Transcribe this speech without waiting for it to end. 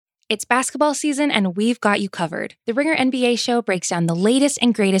It's basketball season, and we've got you covered. The Ringer NBA Show breaks down the latest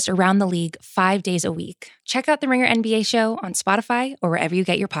and greatest around the league 5 days a week. Check out The Ringer NBA Show on Spotify or wherever you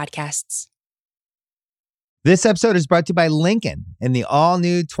get your podcasts. This episode is brought to you by Lincoln and the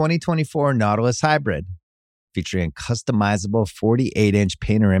all-new 2024 Nautilus Hybrid. Featuring a customizable 48-inch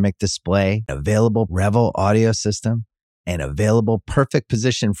panoramic display, available Revel audio system, and available perfect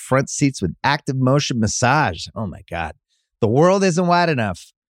position front seats with active motion massage. Oh my God. The world isn't wide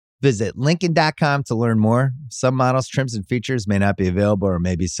enough. Visit Lincoln.com to learn more. Some models, trims, and features may not be available or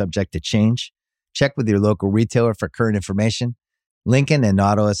may be subject to change. Check with your local retailer for current information. Lincoln and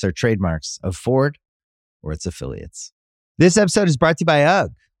Nautilus are trademarks of Ford or its affiliates. This episode is brought to you by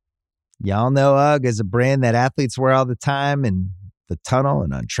UGG. Y'all know UGG is a brand that athletes wear all the time in the tunnel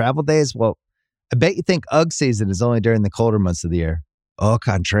and on travel days. Well, I bet you think UGG season is only during the colder months of the year. Au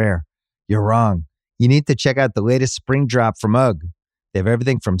contraire, you're wrong. You need to check out the latest spring drop from UGG. They have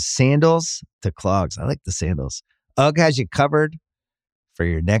everything from sandals to clogs. I like the sandals. UGG has you covered for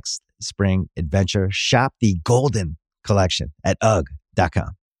your next spring adventure. Shop the Golden Collection at UGG.com.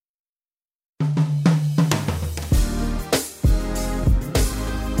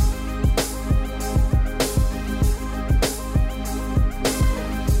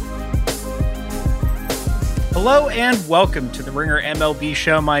 Hello and welcome to the Ringer MLB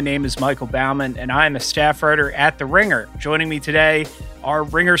Show. My name is Michael Baumann, and I am a staff writer at The Ringer. Joining me today are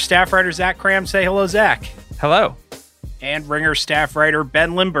Ringer staff writer Zach Kram. Say hello, Zach. Hello. And Ringer staff writer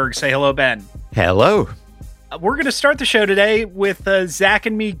Ben Lindbergh. Say hello, Ben. Hello. We're going to start the show today with Zach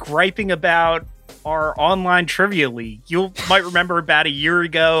and me griping about our online trivia league. You might remember about a year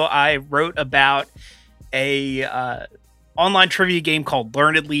ago, I wrote about a online trivia game called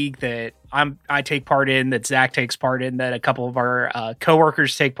Learned League that I take part in, that Zach takes part in, that a couple of our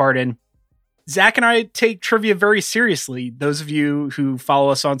coworkers take part in. Zach and I take trivia very seriously. Those of you who follow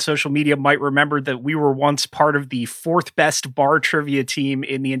us on social media might remember that we were once part of the fourth best bar trivia team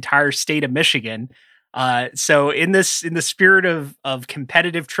in the entire state of Michigan. So in the spirit of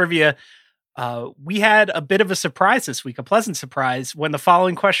competitive trivia, we had a bit of a surprise this week, a pleasant surprise, when the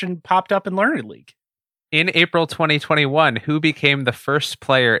following question popped up in Learned League. In April 2021, who became the first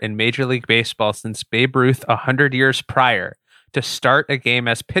player in Major League Baseball since Babe Ruth 100 years prior to start a game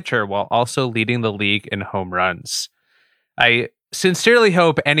as pitcher while also leading the league in home runs? I sincerely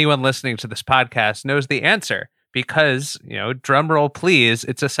hope anyone listening to this podcast knows the answer because, drum roll please,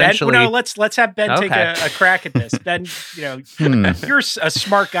 it's essentially... Ben, let's have Ben take a crack at this. Ben, you're a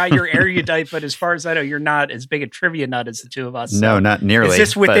smart guy, you're erudite, but as far as I know, you're not as big a trivia nut as the two of us. No, not nearly. Is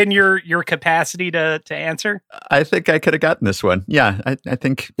this within your capacity to answer? I think I could have gotten this one. Yeah, I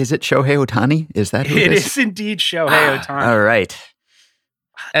think, is it Shohei Ohtani? Is that who it is? It is indeed Shohei Ohtani. All right.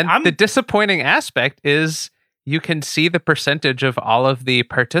 And the disappointing aspect is you can see the percentage of all of the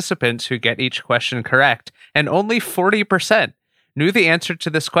participants who get each question correct, and only 40% knew the answer to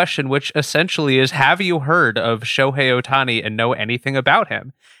this question, which essentially is, have you heard of Shohei Ohtani and know anything about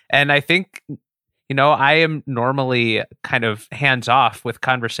him? And I think, I am normally kind of hands-off with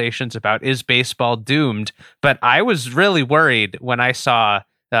conversations about, is baseball doomed? But I was really worried when I saw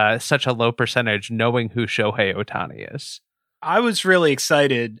such a low percentage knowing who Shohei Ohtani is. I was really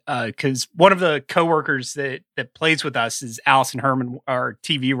excited because one of the coworkers that plays with us is Allison Herman, our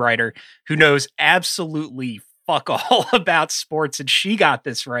TV writer, who knows absolutely fuck all about sports, and she got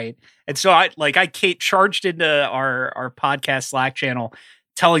this right. And so I charged into our podcast Slack channel,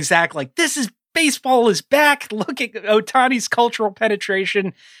 telling Zach, baseball is back. Look at Ohtani's cultural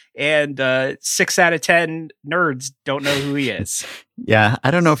penetration. And 6 out of 10 nerds don't know who he is. Yeah, I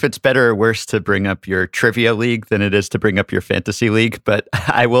don't know if it's better or worse to bring up your trivia league than it is to bring up your fantasy league, but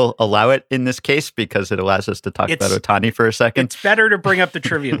I will allow it in this case because it allows us to talk about Ohtani for a second. It's better to bring up the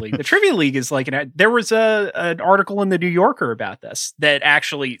trivia league. The trivia league is there was an article in the New Yorker about this that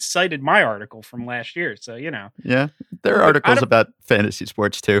actually cited my article from last year. So, Yeah, there are articles about fantasy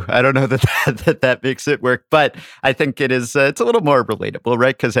sports too. I don't know that makes it work, but I think it is, it's a little more relatable,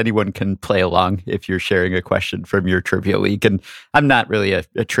 right? Because anyone can play along if you're sharing a question from your trivia league. And I'm not really a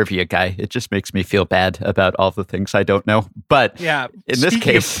trivia guy. It just makes me feel bad about all the things I don't know. But yeah, in this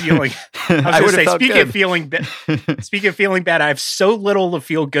case, speaking of feeling bad, I have so little to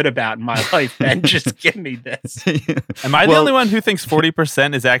feel good about in my life, Ben. Just give me this. Am I the only one who thinks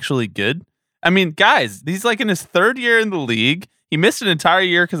 40% is actually good? I mean, guys, he's in his third year in the league. He missed an entire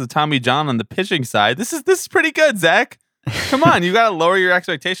year because of Tommy John on the pitching side. This is pretty good, Zach. Come on, you got to lower your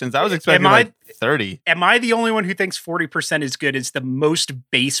expectations. I was expecting 30. Am I the only one who thinks 40% is good? Is the most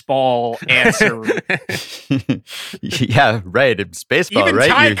baseball answer? Yeah, right. It's baseball, Even right?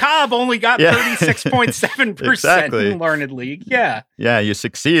 Ty Cobb only got 36.7% Exactly. in Learned League. Yeah. Yeah, you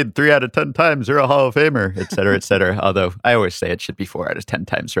succeed 3 out of 10 times, you're a Hall of Famer, et cetera, et cetera. Although I always say it should be 4 out of 10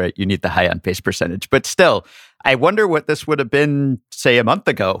 times, right? You need the high on base percentage. But still, I wonder what this would have been, say, a month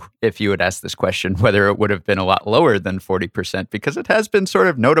ago, if you had asked this question, whether it would have been a lot lower than 40%, because it has been sort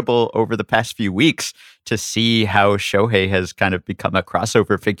of notable over the past few weeks to see how Shohei has kind of become a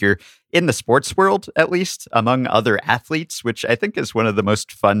crossover figure in the sports world, at least among other athletes, which I think is one of the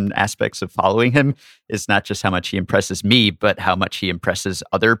most fun aspects of following him, is not just how much he impresses me, but how much he impresses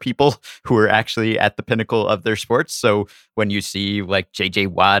other people who are actually at the pinnacle of their sports. So when you see like JJ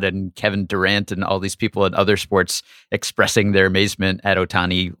Watt and Kevin Durant and all these people in other sports expressing their amazement at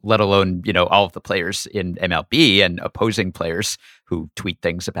Ohtani, let alone, you know, all of the players in MLB and opposing players who tweet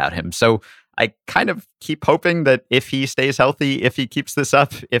things about him. So I kind of keep hoping that if he stays healthy, if he keeps this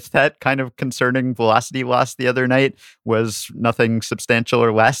up, if that kind of concerning velocity loss the other night was nothing substantial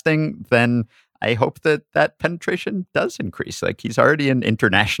or lasting, then I hope that that penetration does increase. Like, he's already an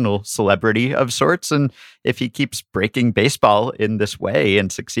international celebrity of sorts. And if he keeps breaking baseball in this way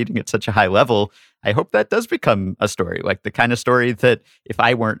and succeeding at such a high level, I hope that does become a story, like the kind of story that if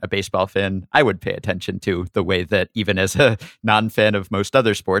I weren't a baseball fan, I would pay attention to, the way that even as a non-fan of most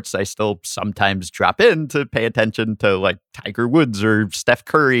other sports, I still sometimes drop in to pay attention to like Tiger Woods or Steph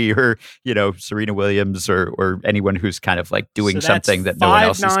Curry or, you know, Serena Williams or anyone who's kind of like doing something that no one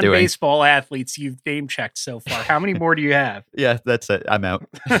else is doing. 5 non-baseball athletes you've name checked so far. How many more do you have? Yeah, that's it. I'm out.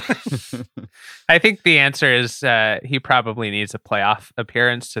 I think the answer is he probably needs a playoff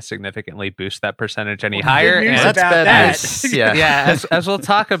appearance to significantly boost that percentage any higher. And that's bad that. news. Yeah. As we'll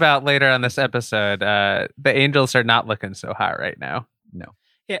talk about later on this episode, the Angels are not looking so hot right now. No.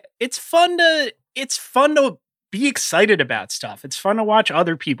 Yeah, it's fun to be excited about stuff. It's fun to watch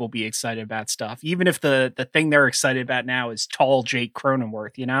other people be excited about stuff, even if the thing they're excited about now is tall Jake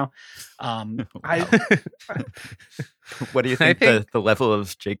Cronenworth, you know? What do you think the level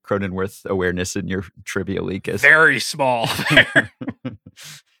of Jake Cronenworth awareness in your trivia league is? Very small.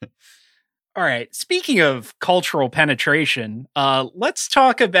 All right. Speaking of cultural penetration, let's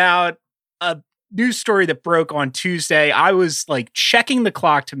talk about a news story that broke on Tuesday. I was like checking the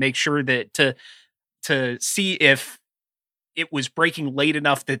clock to make sure that to see if it was breaking late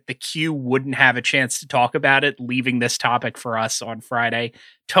enough that the Q wouldn't have a chance to talk about it, leaving this topic for us on Friday.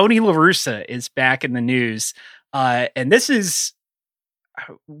 Tony La Russa is back in the news. And this is,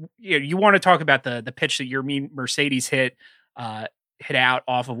 you want to talk about the pitch that Yermin Mercedes hit out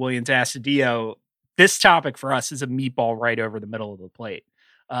off of Willians Astudillo. This topic for us is a meatball right over the middle of the plate.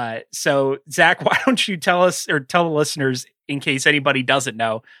 So Zach, why don't you tell us, or tell the listeners, in case anybody doesn't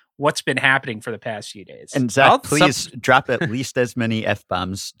know, what's been happening for the past few days. And Zach, please drop at least as many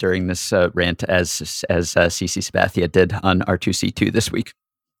F-bombs during this rant as CC Sabathia did on R2C2 this week.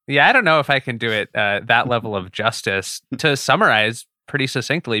 Yeah, I don't know if I can do it that level of justice to summarize pretty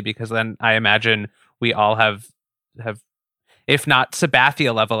succinctly, because then I imagine we all have, if not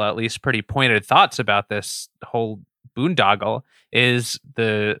Sabathia level, at least pretty pointed thoughts about this whole boondoggle. Is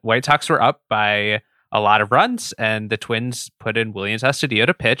the White Sox were up by a lot of runs, and the Twins put in Willians Astudillo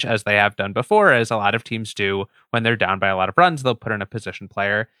to pitch, as they have done before, as a lot of teams do when they're down by a lot of runs. They'll put in a position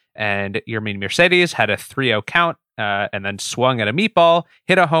player, and Yermin Mercedes had a 3-0 count and then swung at a meatball,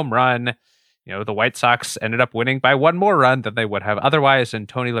 hit a home run. You know, the White Sox ended up winning by one more run than they would have otherwise, and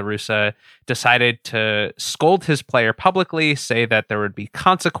Tony La Russa decided to scold his player publicly, say that there would be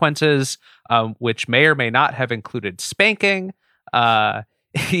consequences, which may or may not have included spanking.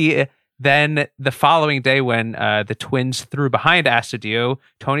 Then the following day, when the Twins threw behind Astudillo,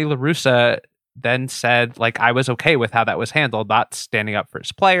 Tony La Russa then said, like, I was okay with how that was handled, not standing up for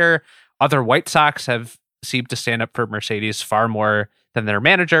his player. Other White Sox have seemed to stand up for Mercedes far more than their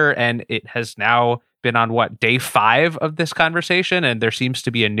manager, and it has now been on, day 5 of this conversation, and there seems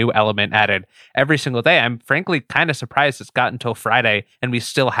to be a new element added every single day. I'm frankly kind of surprised it's gotten until Friday, and we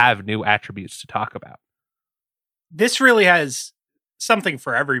still have new attributes to talk about. This really has something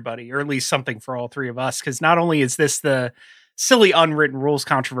for everybody, or at least something for all three of us, because not only is this the silly unwritten rules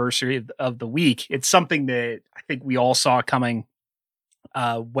controversy of the week, it's something that I think we all saw coming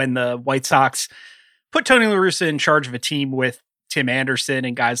when the White Sox put Tony La Russa in charge of a team with Tim Anderson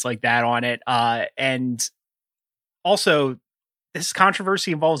and guys like that on it. And also, this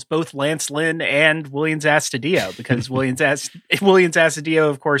controversy involves both Lance Lynn and Willians Astudillo, because Willians Astudillo,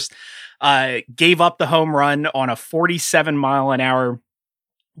 of course, gave up the home run on a 47-mile-an-hour.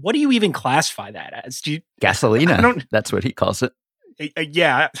 What do you even classify that as? Gasolina. That's what he calls it.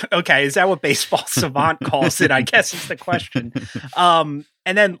 Yeah. Okay. Is that what Baseball Savant calls it? I guess is the question. And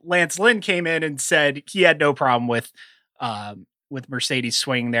then Lance Lynn came in and said he had no problem with Mercedes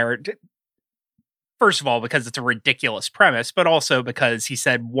swinging there. First of all, because it's a ridiculous premise, but also because he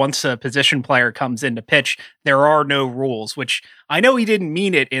said once a position player comes in to pitch, there are no rules, which I know he didn't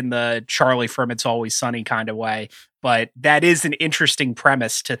mean it in the Charlie from It's Always Sunny kind of way, but that is an interesting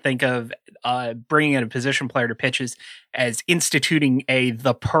premise to think of bringing in a position player to pitches as instituting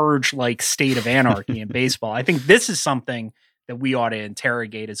the purge-like state of anarchy in baseball. I think this is something that we ought to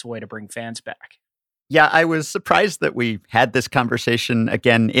interrogate as a way to bring fans back. Yeah, I was surprised that we had this conversation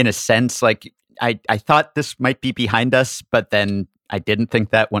again, in a sense. Like, I thought this might be behind us, but then I didn't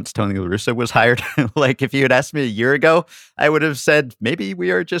think that once Tony La Russa was hired. Like, if you had asked me a year ago, I would have said maybe we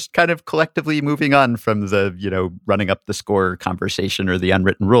are just kind of collectively moving on from the, running up the score conversation or the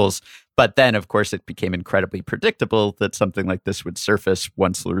unwritten rules. But then, of course, it became incredibly predictable that something like this would surface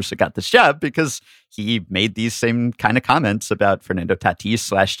once La Russa got this job, because he made these same kind of comments about Fernando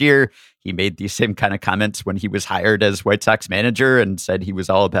Tatis last year. He made these same kind of comments when he was hired as White Sox manager and said he was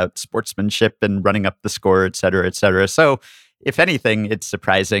all about sportsmanship and running up the score, et cetera, et cetera. So if anything, it's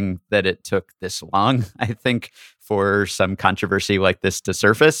surprising that it took this long, I think, for some controversy like this to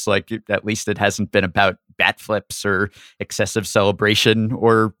surface. Like, at least it hasn't been about bat flips or excessive celebration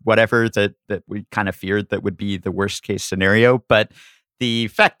or whatever that we kind of feared that would be the worst case scenario. But the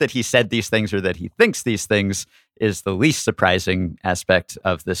fact that he said these things or that he thinks these things is the least surprising aspect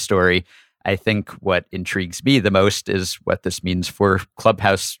of this story. I think what intrigues me the most is what this means for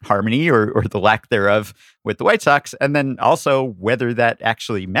clubhouse harmony or the lack thereof with the White Sox. And then also whether that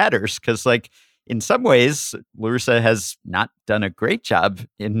actually matters. Because, like, in some ways, La Russa has not done a great job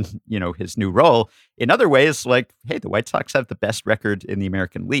in, his new role. In other ways, like, hey, the White Sox have the best record in the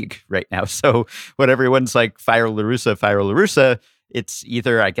American League right now. So when everyone's like, fire La Russa, it's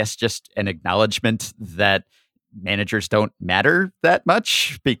either, I guess, just an acknowledgement that managers don't matter that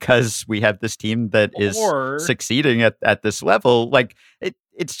much because we have this team that is succeeding at this level. Like,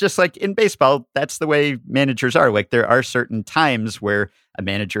 it's just like in baseball, that's the way managers are. Like, there are certain times where a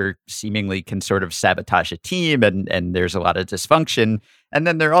manager seemingly can sort of sabotage a team and there's a lot of dysfunction. And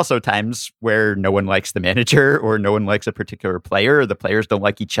then there are also times where no one likes the manager or no one likes a particular player or the players don't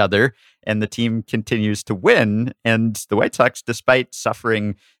like each other and the team continues to win. And the White Sox, despite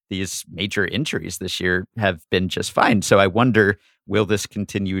suffering these major injuries this year, have been just fine. So I wonder, will this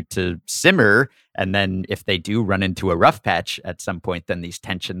continue to simmer? And then if they do run into a rough patch at some point, then these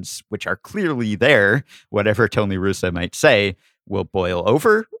tensions, which are clearly there, whatever Tony La Russa might say, will boil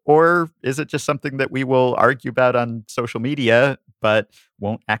over? Or is it just something that we will argue about on social media, but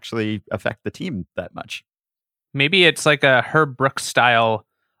won't actually affect the team that much? Maybe it's like a Herb Brooks style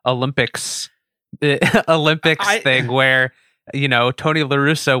Olympics thing where, Tony La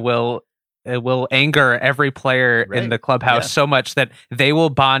Russa will anger every player in the clubhouse so much that they will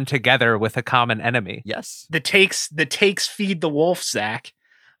bond together with a common enemy. Yes. The takes feed the wolf, Zach.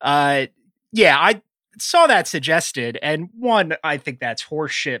 I saw that suggested, and one, I think that's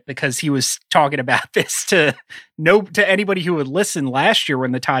horseshit because he was talking about this to anybody who would listen last year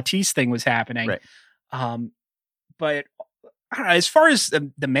when the Tatis thing was happening. Right. But I don't know, as far as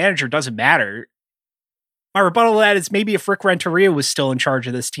the manager doesn't matter, my rebuttal to that is maybe if Rick Renteria was still in charge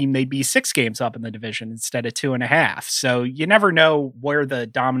of this team, they'd be 6 games up in the division instead of 2.5. So you never know where the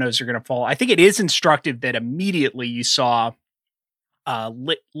dominoes are going to fall. I think it is instructive that immediately you saw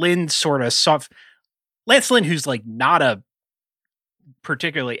Lynn sort of soft. Lance Lynn, who's like not a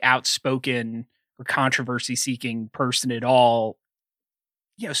particularly outspoken or controversy-seeking person at all,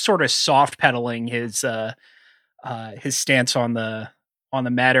 sort of soft pedaling his stance on the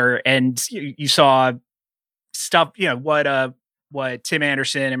matter, and you saw stuff, what Tim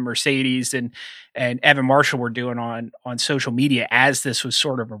Anderson and Mercedes and Evan Marshall were doing on social media as this was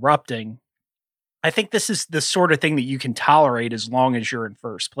sort of erupting. I think this is the sort of thing that you can tolerate as long as you're in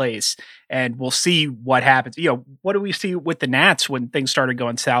first place, and we'll see what happens. What do we see with the Nats when things started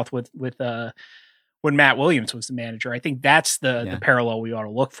going south with when Matt Williams was the manager? I think that's the parallel we ought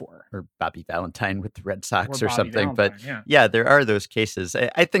to look for. Or Bobby Valentine with the Red Sox or something. Valentine, but there are those cases.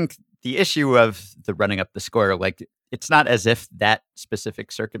 I think the issue of the running up the score, like, it's not as if that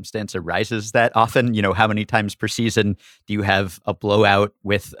specific circumstance arises that often. How many times per season do you have a blowout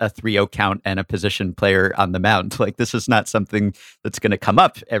with a 3-0 count and a position player on the mound? Like, this is not something that's going to come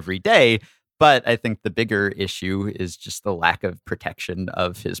up every day. But I think the bigger issue is just the lack of protection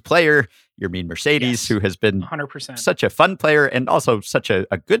of his player, Yermin Mercedes, who has been 100% such a fun player and also such a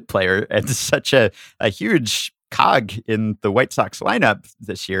good player and such a huge cog in the White Sox lineup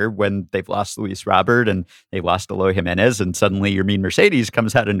this year when they've lost Luis Robert and they lost Eloy Jimenez, and suddenly Yermin Mercedes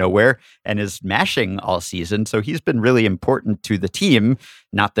comes out of nowhere and is mashing all season. So he's been really important to the team.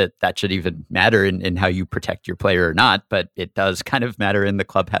 Not that that should even matter in how you protect your player or not, but it does kind of matter in the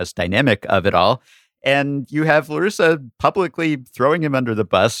clubhouse dynamic of it all. And you have La Russa publicly throwing him under the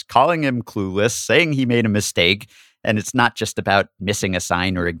bus, calling him clueless, saying he made a mistake. And it's not just about missing a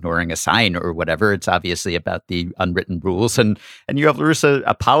sign or ignoring a sign or whatever. It's obviously about the unwritten rules. And you have La Russa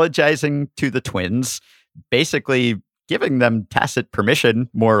apologizing to the Twins, basically giving them tacit permission,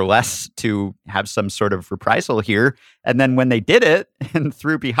 more or less, to have some sort of reprisal here. And then when they did it and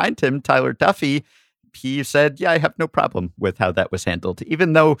threw behind him Tyler Duffy, he said, yeah, I have no problem with how that was handled.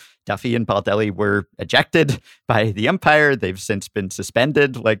 Even though Duffy and Baldelli were ejected by the umpire, they've since been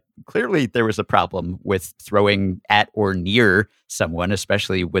suspended. Like, clearly there was a problem with throwing at or near someone,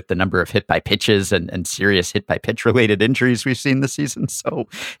 especially with the number of hit by pitches and serious hit by pitch related injuries we've seen this season. So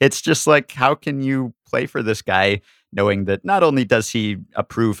it's just like, how can you play for this guy knowing that not only does he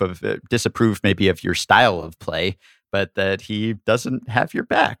disapprove maybe of your style of play, but that he doesn't have your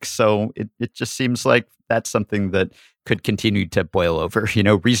back. So it just seems like that's something that could continue to boil over. You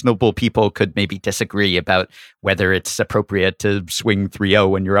know, reasonable people could maybe disagree about whether it's appropriate to swing 3-0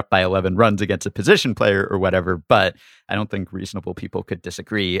 when you're up by 11 runs against a position player or whatever. But I don't think reasonable people could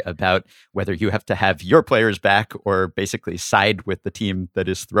disagree about whether you have to have your player's back or basically side with the team that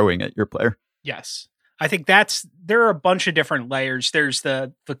is throwing at your player. Yes. I think there are a bunch of different layers. There's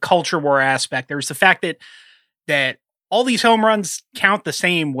the culture war aspect. There's the fact that all these home runs count the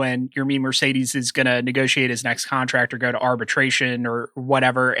same when Yermin Mercedes is going to negotiate his next contract or go to arbitration or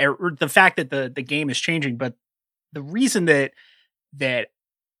whatever. Or the fact that the game is changing. But the reason that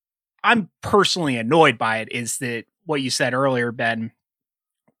I'm personally annoyed by it is that what you said earlier, Ben,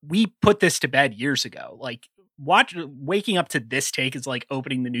 we put this to bed years ago. Like, waking up to this take is like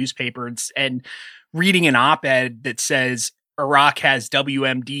opening the newspaper and reading an op-ed that says Iraq has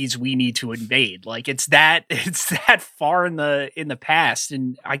WMDs we need to invade. Like, it's that far in the past.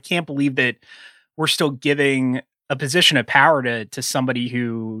 And I can't believe that we're still giving a position of power to somebody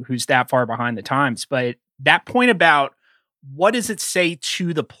who's that far behind the times. But that point about what does it say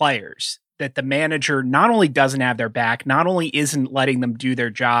to the players that the manager not only doesn't have their back, not only isn't letting them do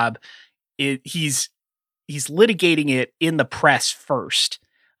their job, he's litigating it in the press first.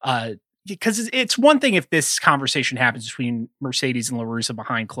 Because it's one thing if this conversation happens between Mercedes and La Russa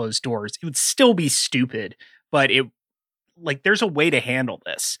behind closed doors, it would still be stupid, but there's a way to handle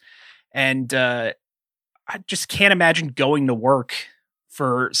this. And I just can't imagine going to work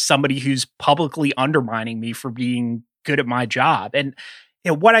for somebody who's publicly undermining me for being good at my job. And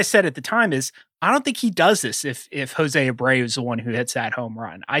what I said at the time is, I don't think he does this if Jose Abreu is the one who hits that home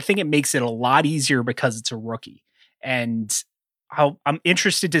run. I think it makes it a lot easier because it's a rookie. And I'm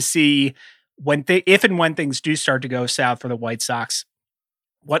interested to see if and when things do start to go south for the White Sox,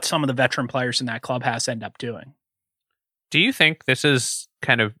 what some of the veteran players in that clubhouse end up doing. Do you think this is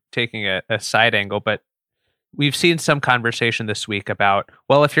kind of taking a side angle, but we've seen some conversation this week about,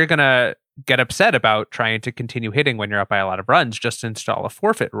 well, if you're going to get upset about trying to continue hitting when you're up by a lot of runs, just install a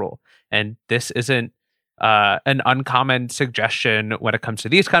forfeit rule. And this isn't an uncommon suggestion when it comes to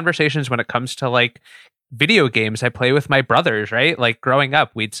these conversations, when it comes to like video games I play with my brothers, right? Like growing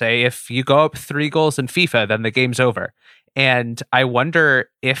up, we'd say if you go up 3 goals in FIFA, then the game's over. And I wonder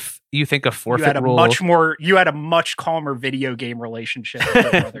if you think a forfeit rule... You had a much calmer video game relationship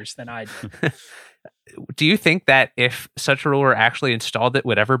with your brothers than I did. Do you think that if such a rule were actually installed, it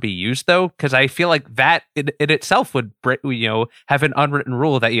would ever be used, though? Because I feel like that it itself would, have an unwritten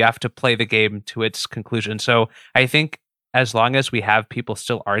rule that you have to play the game to its conclusion. So I think as long as we have people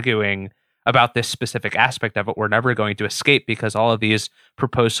still arguing about this specific aspect of it, we're never going to escape, because all of these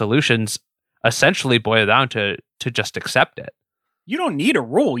proposed solutions essentially boil down to just accept it. You don't need a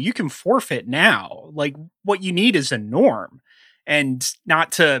rule. You can forfeit now. Like, what you need is a norm. And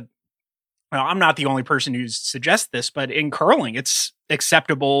I'm not the only person who suggests this, but in curling, it's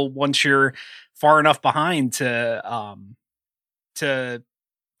acceptable once you're far enough behind to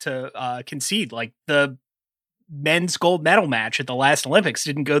concede. Like, the men's gold medal match at the last Olympics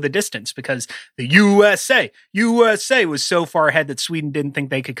didn't go the distance because the USA was so far ahead that Sweden didn't think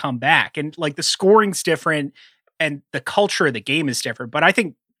they could come back. And like, the scoring's different and the culture of the game is different. But I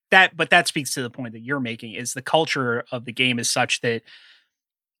think that speaks to the point that you're making, is the culture of the game is such that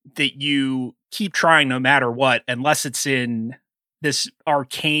you keep trying no matter what, unless it's in this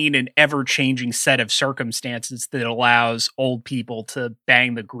arcane and ever-changing set of circumstances that allows old people to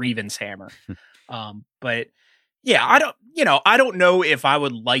bang the grievance hammer. But yeah, I don't know if I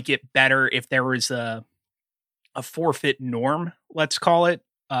would like it better if there was a a forfeit norm, let's call it,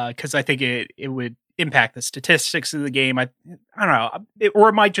 because I think it would impact the statistics of the game. I don't know, or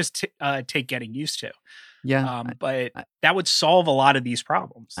it might just take getting used to. Yeah. But that would solve a lot of these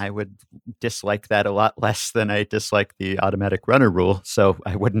problems. I would dislike that a lot less than I dislike the automatic runner rule. So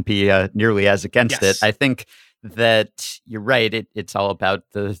I wouldn't be nearly as against it. I think that you're right. It's all about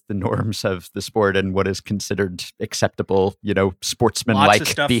the norms of the sport and what is considered acceptable,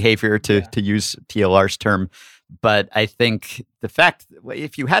 sportsmanlike behavior to use TLR's term. But I think the fact,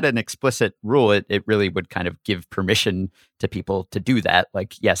 if you had an explicit rule, it really would kind of give permission to people to do that.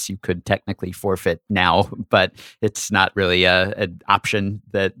 Like, yes, you could technically forfeit now, but it's not really an option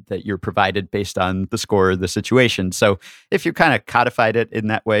that you're provided based on the score of the situation. So if you kind of codified it in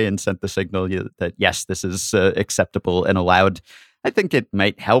that way and sent the signal that, yes, this is acceptable and allowed, I think it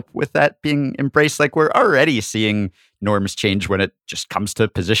might help with that being embraced. Like, we're already seeing norms change when it just comes to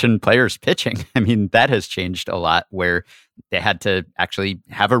position players pitching. I mean, that has changed a lot, where they had to actually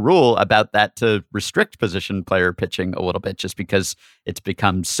have a rule about that to restrict position player pitching a little bit, just because it's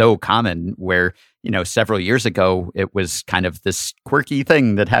become so common, where, several years ago, it was kind of this quirky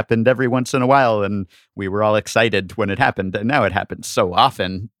thing that happened every once in a while, and we were all excited when it happened. And now it happens so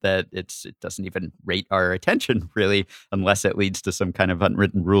often that it doesn't even rate our attention, really, unless it leads to some kind of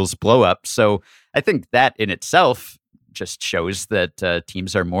unwritten rules blow up. So I think that in itself just shows that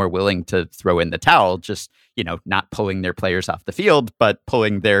teams are more willing to throw in the towel, just, not pulling their players off the field, but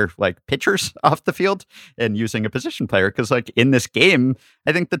pulling their pitchers off the field and using a position player. Because in this game,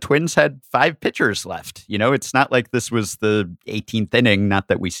 I think the Twins had 5 pitchers left. It's not like this was the 18th inning, not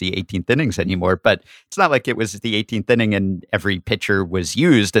that we see 18th innings anymore, but it's not like it was the 18th inning and every pitcher was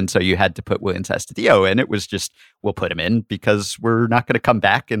used. And so you had to put Willians Astudillo in. It was just, we'll put him in because we're not going to come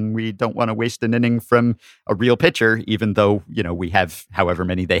back and we don't want to waste an inning from a real pitcher, even though, we have however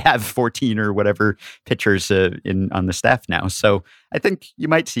many they have, 14 or whatever pitchers on the staff now. So I think you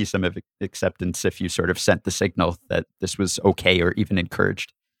might see some of acceptance if you sort of sent the signal that this was okay or even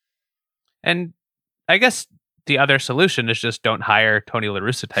encouraged. And I guess the other solution is just don't hire Tony La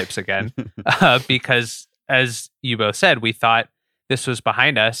Russa types again, because as you both said, we thought this was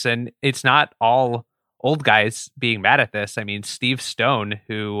behind us, and it's not all old guys being mad at this. I mean, Steve Stone,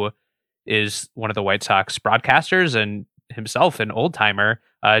 who is one of the White Sox broadcasters and himself an old timer,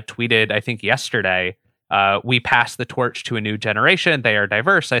 tweeted, I think yesterday, we pass the torch to a new generation. They are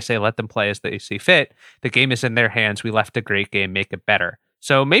diverse. I say, let them play as they see fit. The game is in their hands. We left a great game. Make it better.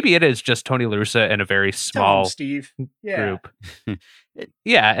 So maybe it is just Tony La Russa in a very small group.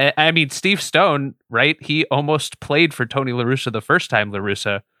 Yeah. I mean, Steve Stone, right? He almost played for Tony La Russa the first time La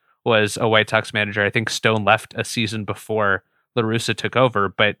Russa was a White Sox manager. I think Stone left a season before La Russa took over,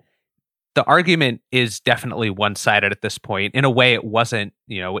 but the argument is definitely one-sided at this point. In a way, it wasn't,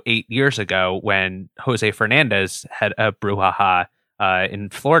 8 years ago when Jose Fernandez had a brouhaha in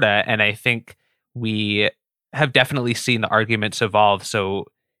Florida. And I think we have definitely seen the arguments evolve. So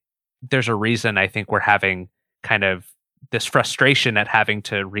there's a reason I think we're having kind of this frustration at having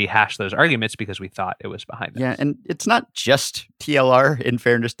to rehash those arguments because we thought it was behind us. Yeah, and it's not just TLR, in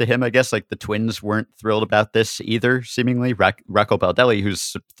fairness to him, I guess. The Twins weren't thrilled about this either, seemingly. Rocco Baldelli,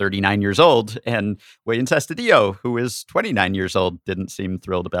 who's 39 years old, and Willians Astudillo, who is 29 years old, didn't seem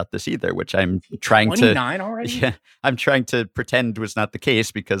thrilled about this either, which I'm trying 29 already? Yeah, I'm trying to pretend was not the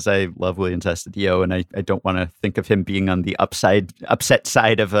case because I love Willians Astudillo, and I don't want to think of him being on the upset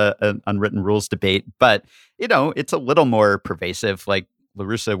side of an unwritten rules debate. But it's a little more pervasive. La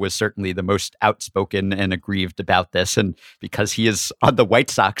Russa was certainly the most outspoken and aggrieved about this. And because he is on the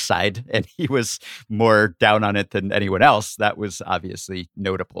White Sox side and he was more down on it than anyone else, that was obviously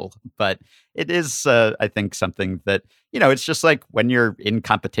notable. But it is, I think, something that, it's just like when you're in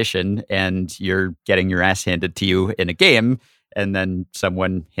competition and you're getting your ass handed to you in a game, and then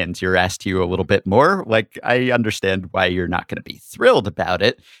someone hands your ass to you a little bit more. I understand why you're not going to be thrilled about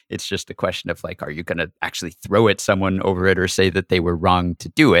it. It's just a question of are you going to actually throw at someone over it or say that they were wrong to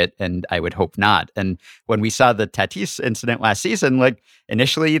do it? And I would hope not. And when we saw the Tatis incident last season,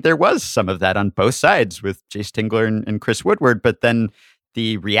 initially there was some of that on both sides with Jace Tingler and Chris Woodward, but then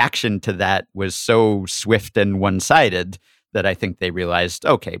the reaction to that was so swift and one-sided that I think they realized,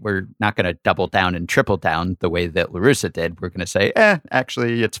 okay, we're not going to double down and triple down the way that La Russa did. We're going to say,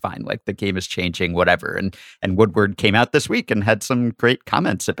 actually, it's fine. The game is changing, whatever. And Woodward came out this week and had some great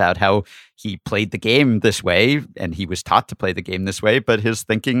comments about how he played the game this way and he was taught to play the game this way, but his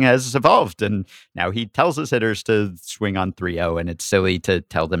thinking has evolved. And now he tells his hitters to swing on 3-0, and it's silly to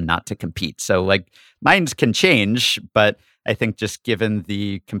tell them not to compete. So like minds can change, but I think just given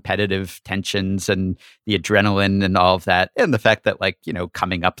the competitive tensions and the adrenaline and all of that, and the fact that like,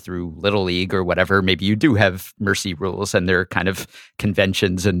 coming up through Little League or whatever, maybe you do have mercy rules and there are kind of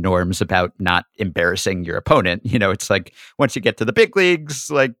conventions and norms about not embarrassing your opponent. It's like once you get to the big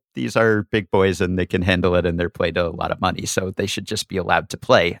leagues, like these are big boys and they can handle it and they're paid a lot of money. So they should just be allowed to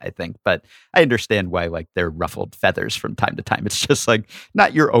play, I think. But I understand why like they're ruffled feathers from time to time. It's just like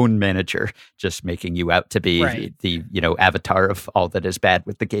not your own manager just making you out to be the avatar of all that is bad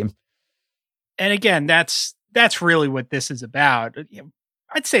with the game. And again, that's really what this is about.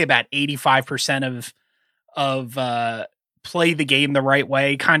 I'd say about 85% of play the game the right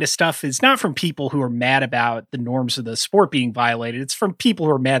way kind of stuff is not from people who are mad about the norms of the sport being violated. It's from people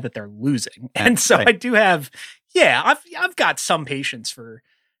who are mad that they're losing. And so I do have, I've got some patience for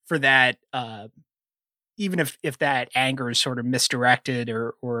that. Even if that anger is sort of misdirected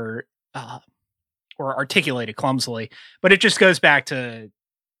or articulated clumsily, but it just goes back to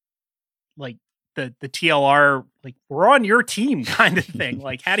like the TLR, like we're on your team kind of thing.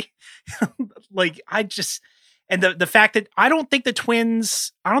 Like how do you, like, and the fact that I don't think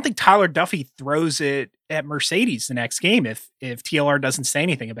Tyler Duffy throws it at Mercedes the next game if TLR doesn't say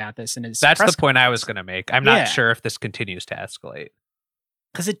anything about this. And that's the point I was going to make. I'm not sure if this continues to escalate.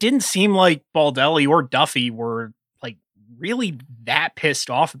 Because it didn't seem like Baldelli or Duffy were like really that pissed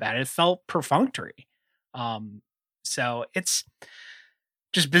off about it. It felt perfunctory. So it's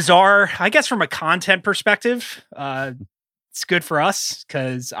just bizarre. I guess from a content perspective, it's good for us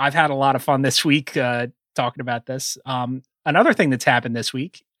because I've had a lot of fun this week talking about this. Another thing that's happened this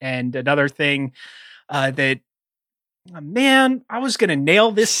week, and another thing that, man, I was going to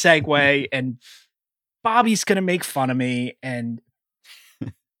nail this segue, and Bobby's going to make fun of me. And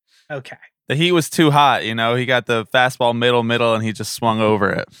okay, the heat was too hot. He got the fastball middle, and he just swung over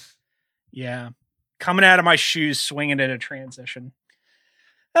it. Yeah, coming out of my shoes, swinging at a transition.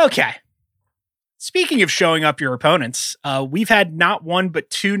 Okay. Speaking of showing up your opponents, we've had not one but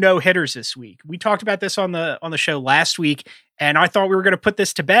two no-hitters this week. We talked about this on the show last week, and I thought we were going to put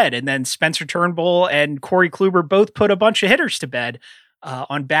this to bed. And then Spencer Turnbull and Corey Kluber both put a bunch of hitters to bed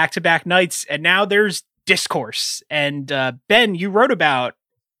on back-to-back nights. And now there's discourse. And Ben, you wrote about,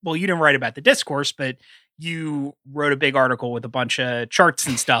 well, you didn't write about the discourse, but you wrote a big article with a bunch of charts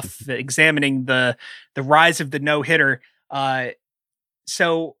and stuff examining the rise of the no-hitter.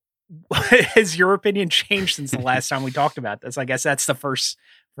 So has your opinion changed since the last time we talked about this? I guess that's the first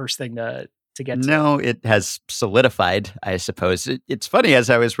thing to get to. No, it has solidified, I suppose. It's funny, as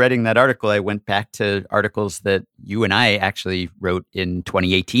I was writing that article, I went back to articles that you and I actually wrote in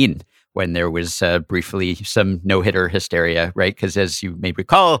 2018 when there was briefly some no-hitter hysteria, right? Because as you may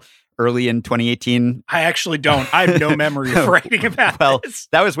recall, early in 2018. I actually don't. I have no memory of writing about this.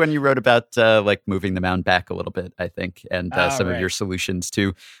 That was when you wrote about like moving the mound back a little bit, I think, and some of your solutions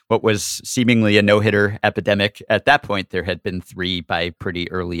to what was seemingly a no-hitter epidemic. At that point, there had been 3 by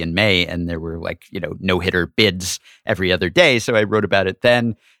pretty early in May, and there were like, no-hitter bids every other day. So I wrote about it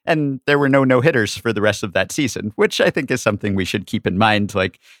then. And there were no no-hitters for the rest of that season, which I think is something we should keep in mind.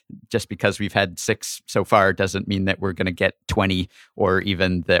 Like, just because we've had 6 so far doesn't mean that we're going to get 20 or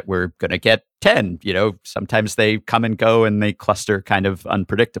even that we're going to get 10. Sometimes they come and go and they cluster kind of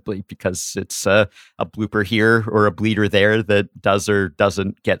unpredictably because it's a blooper here or a bleeder there that does or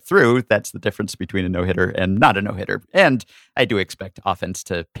doesn't get through. That's the difference between a no-hitter and not a no-hitter. And I do expect offense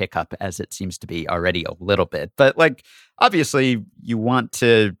to pick up, as it seems to be already a little bit. But like, obviously, you want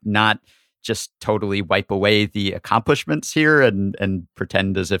to not just totally wipe away the accomplishments here and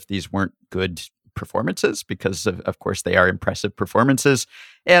pretend as if these weren't good performances, because of course they are impressive performances.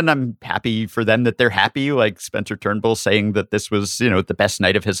 And I'm happy for them that they're happy, like Spencer Turnbull saying that this was, the best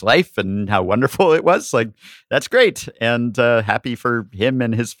night of his life and how wonderful it was. Like, that's great. And happy for him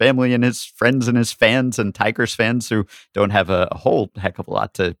and his family and his friends and his fans and Tigers fans who don't have a whole heck of a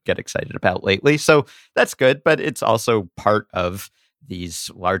lot to get excited about lately. So that's good. But it's also part of these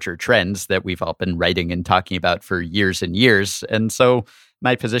larger trends that we've all been writing and talking about for years and years. And so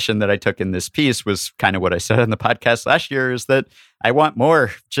my position that I took in this piece was kind of what I said on the podcast last year, is that I want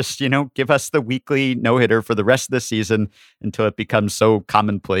more. Just, give us the weekly no-hitter for the rest of the season until it becomes so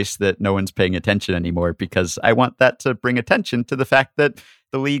commonplace that no one's paying attention anymore, because I want that to bring attention to the fact that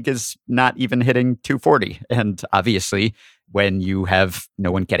the league is not even hitting 240. And obviously, when you have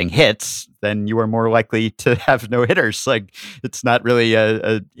no one getting hits, then you are more likely to have no hitters. Like, it's not really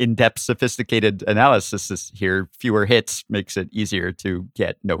a in-depth, sophisticated analysis here. Fewer hits makes it easier to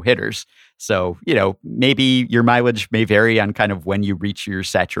get no-hitters. So, maybe your mileage may vary on kind of when you reach your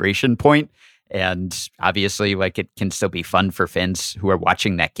saturation point. And obviously, it can still be fun for fans who are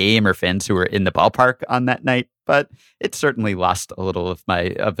watching that game or fans who are in the ballpark on that night. But it certainly lost a little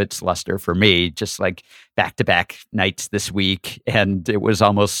of its luster for me, just back-to-back nights this week. And it was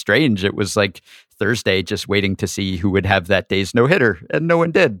almost strange. It was Thursday just waiting to see who would have that day's no-hitter, and no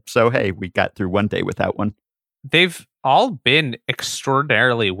one did. So, hey, we got through one day without one. They've all been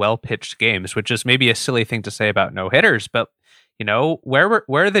extraordinarily well-pitched games, which is maybe a silly thing to say about no-hitters, but where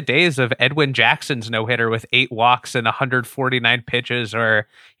are the days of Edwin Jackson's no-hitter with 8 walks and 149 pitches, or,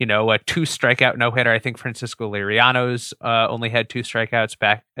 a 2-strikeout no-hitter? I think Francisco Liriano's only had 2 strikeouts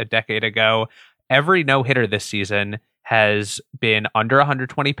back a decade ago. Every no-hitter this season has been under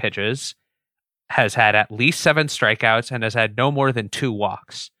 120 pitches, has had at least 7 strikeouts, and has had no more than 2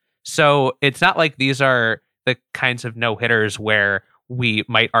 walks. So it's not like these are the kinds of no-hitters where we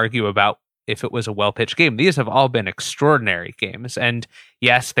might argue about if it was a well-pitched game. These have all been extraordinary games. And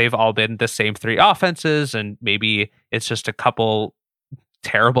yes, they've all been the same 3 offenses, and maybe it's just a couple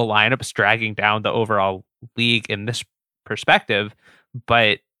terrible lineups dragging down the overall league in this perspective.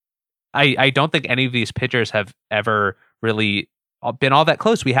 But I don't think any of these pitchers have ever really been all that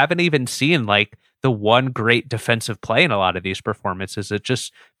close. We haven't even seen the one great defensive play in a lot of these performances. It's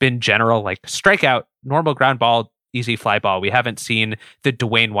just been general strikeout, normal ground ball, easy fly ball. We haven't seen the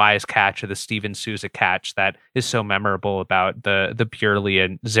Dwayne Wise catch or the Steven Souza catch that is so memorable about the Buehrle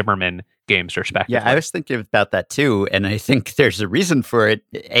and Zimmerman games, respectively. Yeah, I was thinking about that too, and I think there's a reason for it.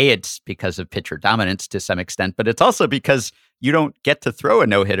 It's because of pitcher dominance to some extent, but it's also because you don't get to throw a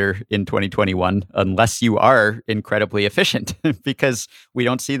no-hitter in 2021 unless you are incredibly efficient, because we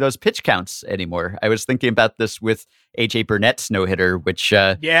don't see those pitch counts anymore. I was thinking about this with AJ Burnett's no-hitter, which...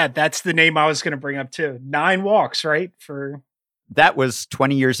 yeah, that's the name I was going to bring up too. 9 walks, right? That was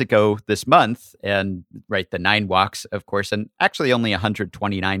 20 years ago this month, and the 9 walks, of course, and actually only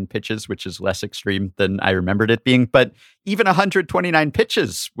 129 pitches, which is less extreme than I remembered it being. But even 129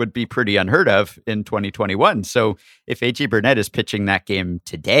 pitches would be pretty unheard of in 2021. So if AJ Burnett is pitching that game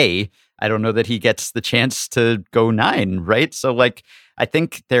today, I don't know that he gets the chance to go 9, right? So I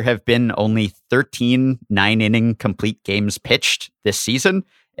think there have been only 13 9-inning complete games pitched this season,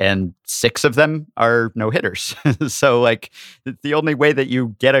 and 6 of them are no-hitters. So the only way that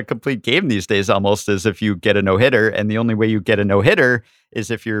you get a complete game these days almost is if you get a no-hitter. And the only way you get a no-hitter is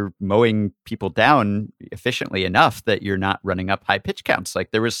if you're mowing people down efficiently enough that you're not running up high pitch counts.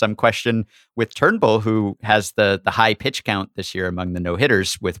 There was some question with Turnbull, who has the high pitch count this year among the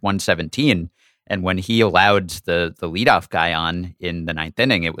no-hitters with 117. And when he allowed the leadoff guy on in the 9th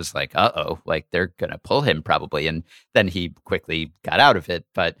inning, it was they're going to pull him probably. And then he quickly got out of it.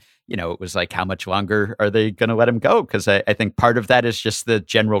 But, it was how much longer are they going to let him go? Because I think part of that is just the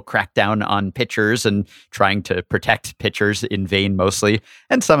general crackdown on pitchers and trying to protect pitchers in vain mostly.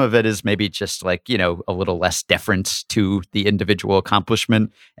 And some of it is maybe just a little less deference to the individual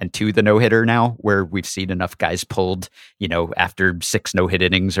accomplishment and to the no-hitter now, where we've seen enough guys pulled, after 6 no-hit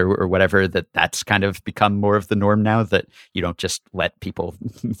innings or whatever, that's kind of become more of the norm now, that you don't just let people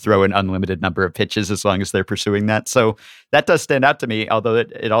throw an unlimited number of pitches as long as they're pursuing that. So that does stand out to me, although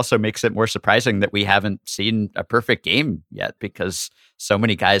it also makes it more surprising that we haven't seen a perfect game yet, because so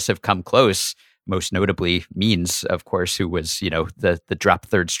many guys have come close, most notably Means, of course, who was, the drop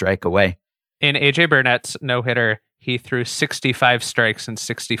third strike away. In AJ Burnett's no-hitter, he threw 65 strikes and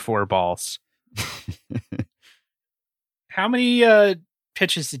 64 balls. How many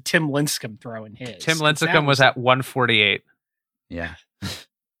pitches did Tim Lincecum throw in his? Tim Lincecum was at 148. Yeah.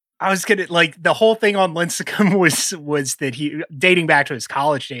 I was gonna the whole thing on Lincecum was that he, dating back to his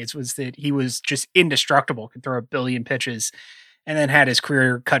college days, was that he was just indestructible, could throw 1 billion pitches, and then had his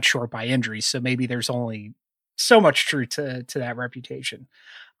career cut short by injuries. So maybe there's only so much truth to that reputation.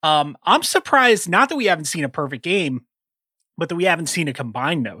 I'm surprised, not that we haven't seen a perfect game, but that we haven't seen a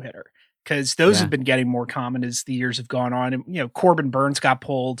combined no-hitter, because those have been getting more common as the years have gone on. And Corbin Burns got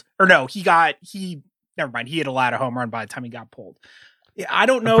pulled, or no, never mind, he had allowed a home run by the time he got pulled. I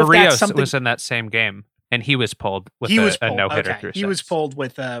don't know Barrios if that's something. Was in that same game, and he was pulled with a no-hitter. Okay. He was pulled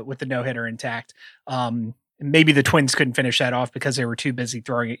with the no-hitter intact. Maybe the Twins couldn't finish that off because they were too busy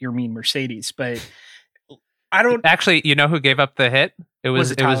throwing at Yermin Mercedes. But I don't actually. You know who gave up the hit? It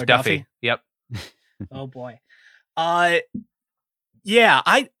was Duffy. Yep. Oh boy. Yeah.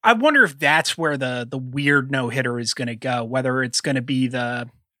 I wonder if that's where the weird no-hitter is going to go. Whether it's going to be the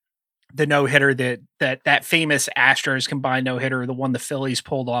no-hitter that famous Astros combined no-hitter, the one the Phillies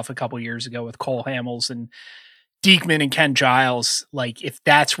pulled off a couple years ago with Cole Hamels and Diekman and Ken Giles, if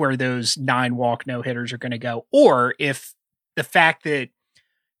that's where those 9 walk no-hitters are going to go, or if the fact that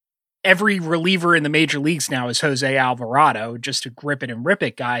every reliever in the major leagues now is Jose Alvarado, just a grip it and rip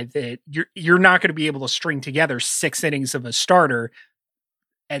it guy that you're not going to be able to string together 6 innings of a starter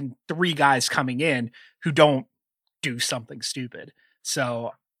and 3 guys coming in who don't do something stupid.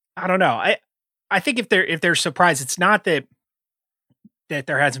 So I don't know. I think if they're surprised, it's not that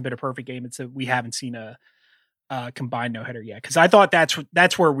there hasn't been a perfect game. It's that we haven't seen a combined no-hitter yet. Cause I thought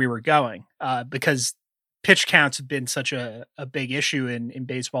that's where we were going because pitch counts have been such a big issue in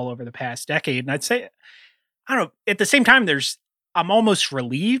baseball over the past decade. And I'd say, I don't know, at the same time, I'm almost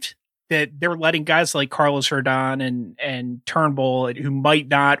relieved that they're letting guys like Carlos Rodon and Turnbull, who might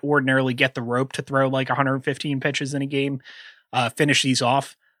not ordinarily get the rope to throw like 115 pitches in a game, finish these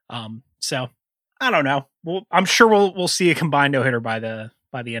off. So I don't know. I'm sure we'll see a combined no-hitter by the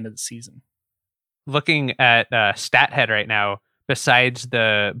end of the season. Looking at StatHead right now, besides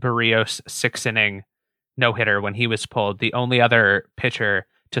the Barrios 6-inning no-hitter when he was pulled, the only other pitcher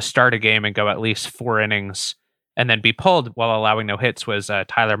to start a game and go at least 4 innings and then be pulled while allowing no hits was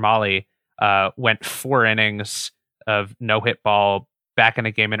Tyler Mahle. Went 4 innings of no-hit ball back in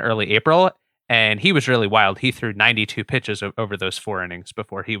a game in early April, and he was really wild. He threw 92 pitches over those 4 innings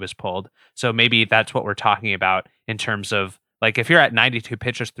before he was pulled. So maybe that's what we're talking about in terms of, like, if you're at 92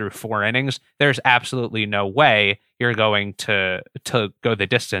 pitches through 4 innings, there's absolutely no way you're going to go the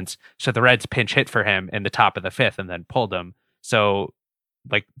distance. So the Reds pinch hit for him in the top of the 5th and then pulled him. So,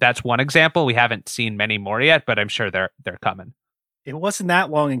 like, that's one example. We haven't seen many more yet, but I'm sure they're coming. It wasn't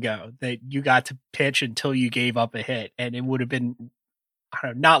that long ago that you got to pitch until you gave up a hit, and it would have been, I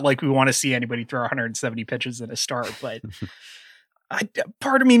don't know, not like we want to see anybody throw 170 pitches in a start, but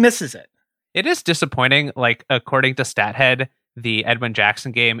part of me misses it. It is disappointing. Like, according to StatHead, the Edwin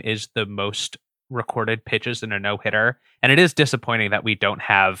Jackson game is the most recorded pitches in a no-hitter, and it is disappointing that we don't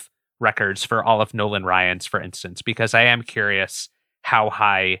have records for all of Nolan Ryan's, for instance, because I am curious how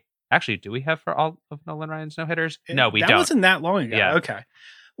high. Actually, do we have for all of Nolan Ryan's no-hitters? No, we don't. That wasn't that long ago. Yeah. Okay.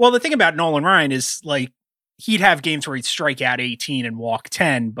 Well, the thing about Nolan Ryan is, like, he'd have games where he'd strike out 18 and walk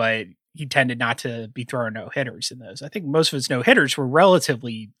 10, but he tended not to be throwing no-hitters in those. I think most of his no-hitters were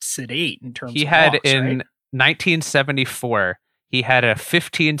relatively sedate in terms of He had walks, in right? 1974, he had a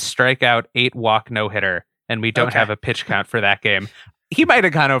 15 strikeout, 8 walk no-hitter, and we don't have a pitch count for that game. He might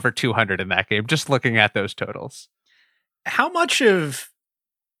have gone over 200 in that game, just looking at those totals. How much of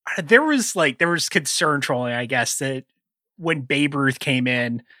there was concern trolling, I guess, that when Babe Ruth came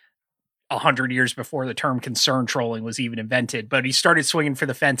in 100 years before the term concern trolling was even invented, but he started swinging for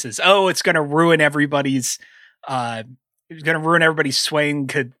the fences. Oh, it's going to ruin everybody's swing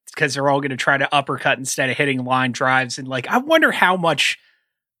because they're all going to try to uppercut instead of hitting line drives. And, like, I wonder how much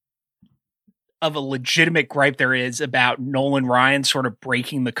of a legitimate gripe there is about Nolan Ryan sort of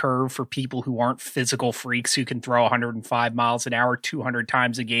breaking the curve for people who aren't physical freaks who can throw 105 miles an hour 200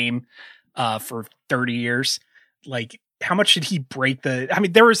 times a game for 30 years. Like, how much did he break there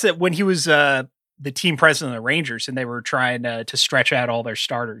was that when he was the team president of the Rangers and they were trying to stretch out all their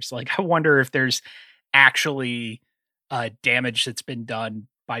starters. Like, I wonder if there's actually damage that's been done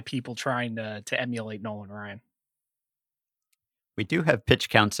by people trying to emulate Nolan Ryan. We do have pitch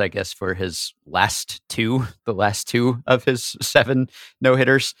counts, I guess, for his the last two of his 7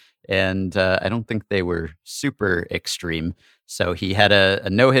 no-hitters. And I don't think they were super extreme. So he had a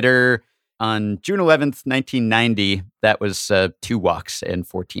no-hitter on June 11th, 1990. That was 2 walks and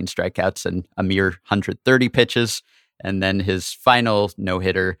 14 strikeouts and a mere 130 pitches. And then his final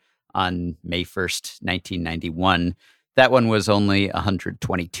no-hitter on May 1st, 1991. That one was only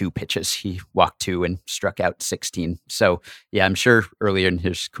 122 pitches. He walked 2 and struck out 16. So, yeah, I'm sure earlier in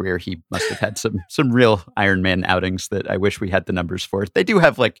his career, he must have had some real Iron Man outings that I wish we had the numbers for. They do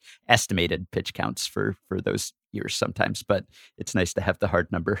have, like, estimated pitch counts for those years sometimes, but it's nice to have the hard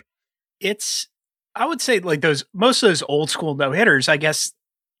number. I would say, like, most of those old school no-hitters, I guess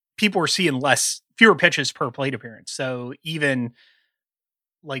people were seeing fewer pitches per plate appearance. So even,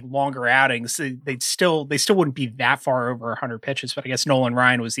 like, longer outings, they still wouldn't be that far over 100 pitches, but I guess Nolan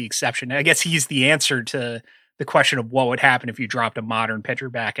Ryan was the exception. I guess he's the answer to the question of what would happen if you dropped a modern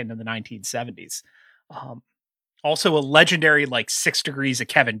pitcher back into the 1970s. Also a legendary, like, 6 Degrees of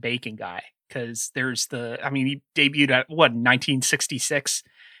Kevin Bacon guy, because he debuted at 1966,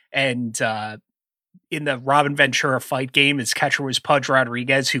 and in the Robin Ventura fight game, his catcher was Pudge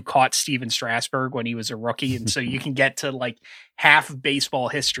Rodriguez, who caught Steven Strasburg when he was a rookie. And so you can get to, like, half of baseball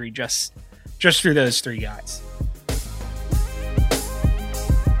history just through those 3 guys.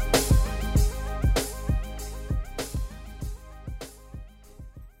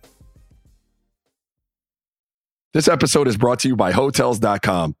 This episode is brought to you by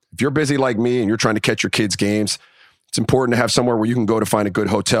Hotels.com. If you're busy like me and you're trying to catch your kids' games, It's important to have somewhere where you can go to find a good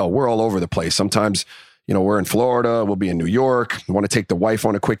hotel. We're all over the place. Sometimes, we're in Florida, we'll be in New York. We want to take the wife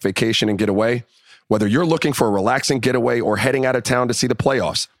on a quick vacation and get away. Whether you're looking for a relaxing getaway or heading out of town to see the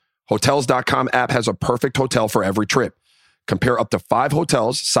playoffs, Hotels.com app has a perfect hotel for every trip. Compare up to 5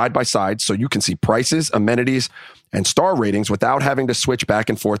 hotels side by side so you can see prices, amenities, and star ratings without having to switch back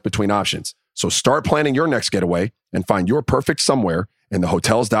and forth between options. So start planning your next getaway and find your perfect somewhere in the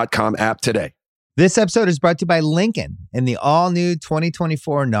Hotels.com app today. This episode is brought to you by Lincoln and the all-new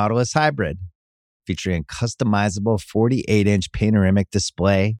 2024 Nautilus Hybrid. Featuring a customizable 48-inch panoramic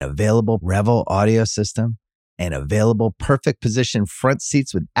display, available Revel audio system, and available perfect position front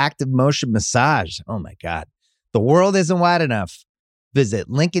seats with active motion massage. Oh my God. The world isn't wide enough. Visit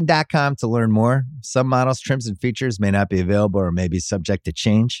Lincoln.com to learn more. Some models, trims, and features may not be available or may be subject to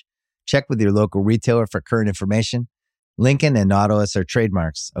change. Check with your local retailer for current information. Lincoln and Nautilus are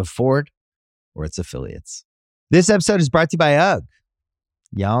trademarks of Ford or its affiliates. This episode is brought to you by UGG.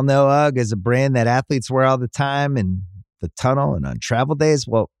 Y'all know UGG is a brand that athletes wear all the time in the tunnel and on travel days.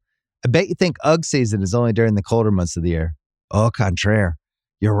 Well, I bet you think UGG season is only during the colder months of the year. Au contraire,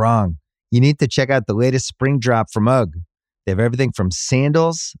 you're wrong. You need to check out the latest spring drop from UGG. They have everything from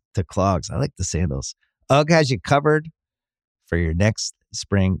sandals to clogs. I like the sandals. UGG has you covered for your next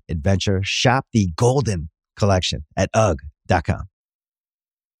spring adventure. Shop the Golden Collection at UGG.com.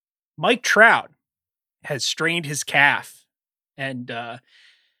 Mike Trout has strained his calf. And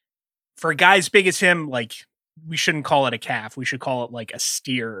for a guy as big as him, we shouldn't call it a calf. We should call it like a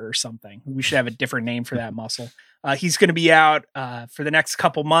steer or something. We should have a different name for that muscle. He's going to be out for the next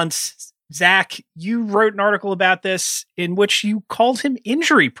couple months. Zach, you wrote an article about this in which you called him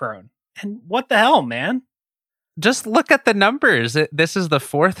injury prone. And what the hell, man? Just look at the numbers. This is the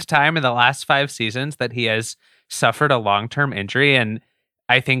 4th time in the last 5 seasons that he has suffered a long-term injury. And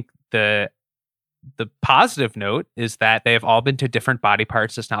I think the positive note is that they've all been to different body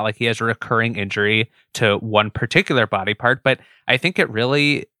parts. It's not like he has a recurring injury to one particular body part, but I think it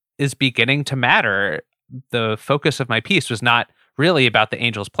really is beginning to matter. The focus of my piece was not really about the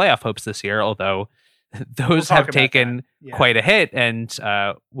Angels' playoff hopes this year, although those have taken quite a hit and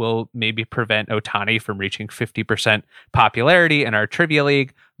will maybe prevent Ohtani from reaching 50% popularity in our trivia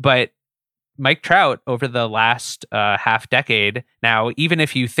league. But Mike Trout, over the last half decade, now, even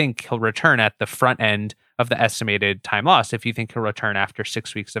if you think he'll return at the front end of the estimated time lost, if you think he'll return after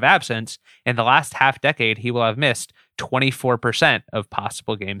 6 weeks of absence, in the last half decade, he will have missed 24% of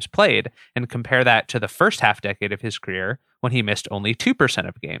possible games played. And compare that to the first half decade of his career when he missed only 2%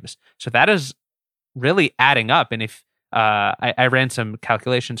 of games. So that is really adding up. And if I ran some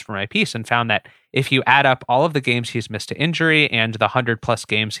calculations for my piece and found that if you add up all of the games he's missed to injury and the 100+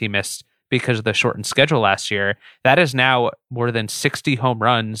 games he missed because of the shortened schedule last year, that is now more than 60 home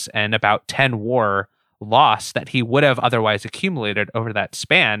runs and about 10 WAR loss that he would have otherwise accumulated over that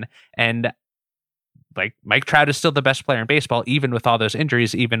span. And Mike Trout is still the best player in baseball, even with all those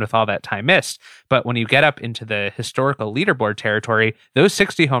injuries, even with all that time missed. But when you get up into the historical leaderboard territory, those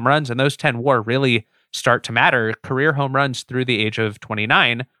 60 home runs and those 10 WAR really start to matter. Career home runs through the age of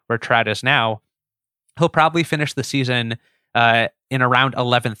 29, where Trout is now, he'll probably finish the season in around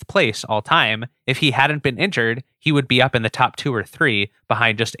 11th place all time. If he hadn't been injured, he would be up in the top 2 or 3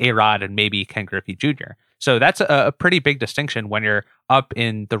 behind just A-Rod and maybe Ken Griffey Jr. So that's a pretty big distinction when you're up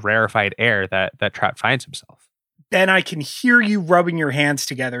in the rarefied air that Trout finds himself. Ben, I can hear you rubbing your hands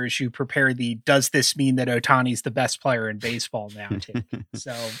together as you prepare the "does this mean that Ohtani's the best player in baseball now" take.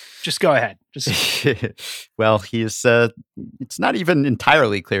 So just go ahead. Well, he's it's not even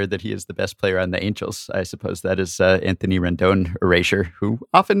entirely clear that he is the best player on the Angels. I suppose that is Anthony Rendon erasure, who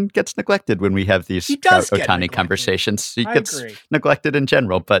often gets neglected when we have these Ohtani conversations. He gets neglected in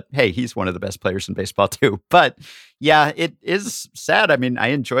general, but hey, he's one of the best players in baseball too. But yeah, it is sad. I mean, I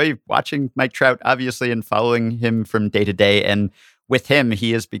enjoy watching Mike Trout, obviously, and following him from day to day. And with him,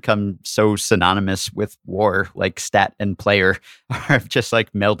 he has become so synonymous with WAR, like stat and player are just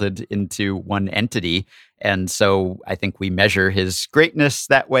melded into one entity. And so I think we measure his greatness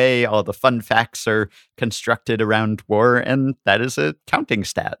that way. All the fun facts are constructed around WAR, and that is a counting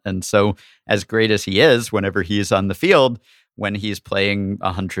stat. And so as great as he is, whenever he is on the field, when he's playing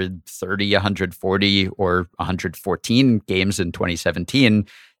 130, 140, or 114 games in 2017,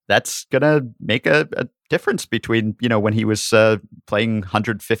 that's going to make a difference between, when he was playing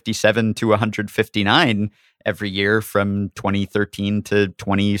 157 to 159 every year from 2013 to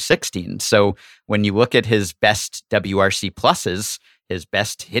 2016. So when you look at his best WRC pluses, his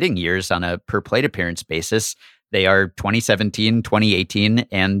best hitting years on a per plate appearance basis, they are 2017, 2018,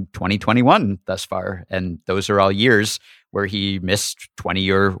 and 2021 thus far. And those are all years where he missed 20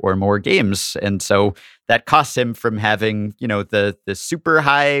 or more games. And so that costs him from having, the super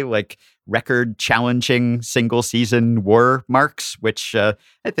high, like record challenging single season WAR marks, which I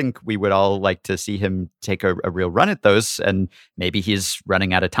think we would all like to see him take a real run at those. And maybe he's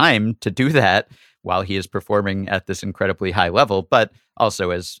running out of time to do that while he is performing at this incredibly high level. But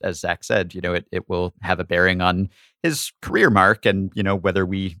also, as Zach said, it will have a bearing on his career mark and, whether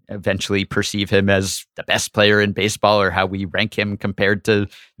we eventually perceive him as the best player in baseball or how we rank him compared to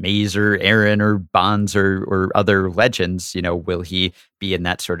Mays or Aaron or Bonds or other legends. Will he be in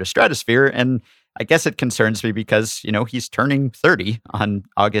that sort of stratosphere? And I guess it concerns me because, he's turning 30 on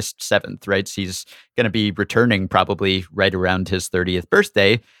August 7th, right? So he's going to be returning probably right around his 30th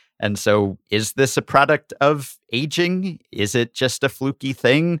birthday. And so is this a product of aging? Is it just a fluky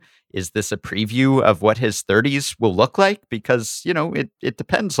thing? Is this a preview of what his 30s will look like? Because, it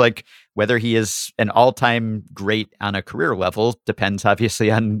depends, like whether he is an all-time great on a career level depends obviously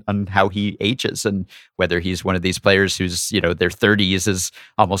on how he ages and whether he's one of these players who's, their 30s is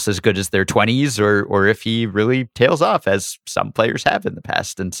almost as good as their 20s or if he really tails off as some players have in the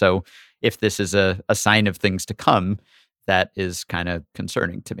past. And so if this is a sign of things to come, that is kind of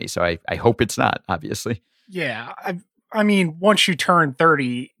concerning to me. So I hope it's not, obviously. Yeah. I mean, once you turn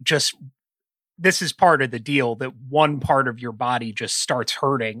 30, this is part of the deal that one part of your body just starts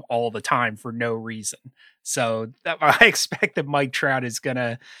hurting all the time for no reason. So I expect that Mike Trout is going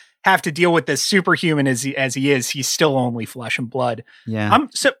to have to deal with this, superhuman as he is. He's still only flesh and blood. Yeah.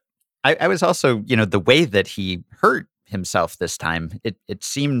 I was also, the way that he hurt himself this time, it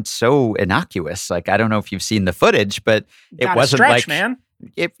seemed so innocuous. Like, I don't know if you've seen the footage, but it wasn't stretch, like, man.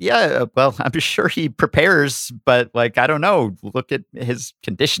 Well, I'm sure he prepares, but like, I don't know. Look at his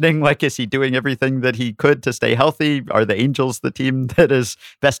conditioning. Like, is he doing everything that he could to stay healthy? Are the Angels the team that is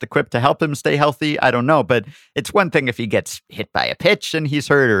best equipped to help him stay healthy? I don't know. But it's one thing if he gets hit by a pitch and he's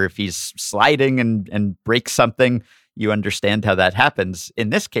hurt, or if he's sliding and breaks something. You understand how that happens. In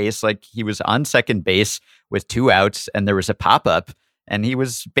this case, like, he was on second base with 2 outs and there was a pop-up and he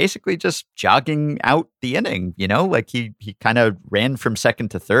was basically just jogging out the inning, like he kind of ran from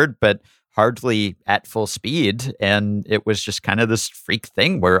second to third, but hardly at full speed. And it was just kind of this freak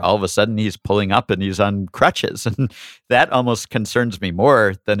thing where all of a sudden he's pulling up and he's on crutches. And that almost concerns me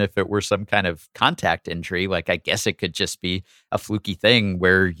more than if it were some kind of contact injury. Like, I guess it could just be a fluky thing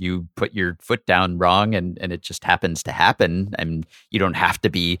where you put your foot down wrong and it just happens to happen. And you don't have to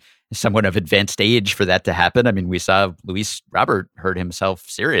be someone of advanced age for that to happen. I mean, we saw Luis Robert hurt himself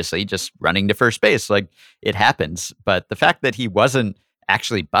seriously just running to first base. Like, it happens. But the fact that he wasn't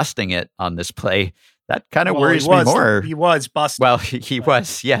actually busting it on this play, that kind of worries me more. He was busting. Well, he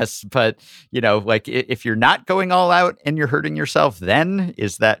was, yes. But, like, if you're not going all out and you're hurting yourself, then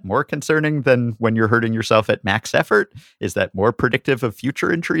is that more concerning than when you're hurting yourself at max effort? Is that more predictive of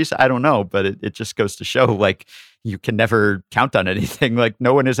future injuries? I don't know. But it just goes to show, like, you can never count on anything. Like,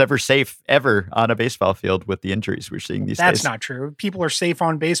 no one is ever safe ever on a baseball field with the injuries we're seeing these days. That's not true. People are safe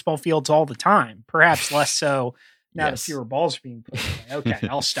on baseball fields all the time. Perhaps less so now that fewer balls are being put away. Okay,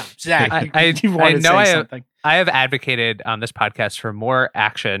 I'll stop. Zach, you want to say something? I have advocated on this podcast for more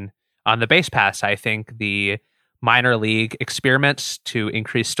action on the base pass. I think the minor league experiments to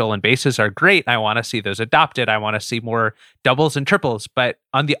increase stolen bases are great. I want to see those adopted. I want to see more doubles and triples. But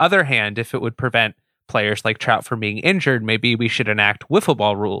on the other hand, if it would prevent players like Trout from being injured, maybe we should enact wiffle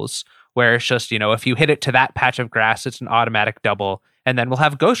ball rules where it's just, if you hit it to that patch of grass, it's an automatic double. And then we'll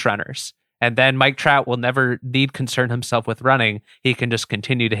have ghost runners. And then Mike Trout will never need concern himself with running. He can just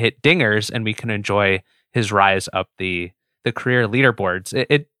continue to hit dingers and we can enjoy his rise up the career leaderboards.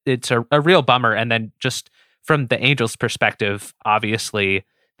 It's a real bummer. And then just from the Angels' perspective, obviously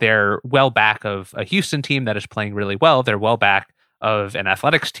they're well back of a Houston team that is playing really well. They're well back of an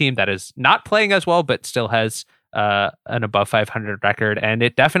Athletics team that is not playing as well, but still has an above 500 record. And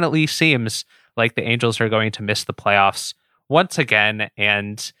it definitely seems like the Angels are going to miss the playoffs once again.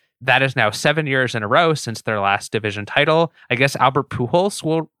 And that is now 7 years in a row since their last division title. I guess Albert Pujols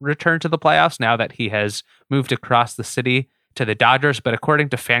will return to the playoffs now that he has moved across the city to the Dodgers. But according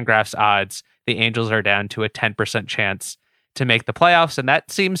to Fangraphs odds, the Angels are down to a 10% chance to make the playoffs. And that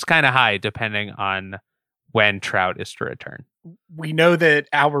seems kind of high depending on when Trout is to return. We know that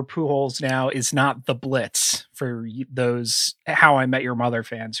Albert Pujols now is not the Blitz for those How I Met Your Mother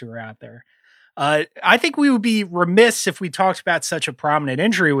fans who are out there. I think we would be remiss if we talked about such a prominent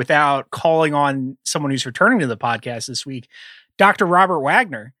injury without calling on someone who's returning to the podcast this week, Dr. Robert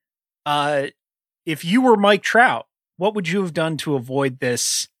Wagner. If you were Mike Trout, what would you have done to avoid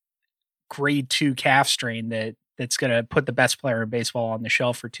this grade 2 calf strain that that's going to put the best player in baseball on the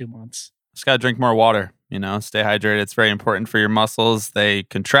shelf for 2 months. Just got to drink more water, stay hydrated. It's very important for your muscles. They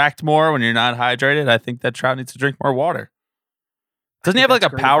contract more when you're not hydrated. I think that Trout needs to drink more water. Doesn't he have like a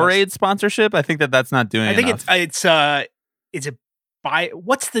Powerade sponsorship? I think that's not doing enough. It's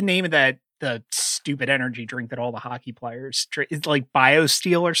what's the name of the stupid energy drink that all the hockey players drink? It's like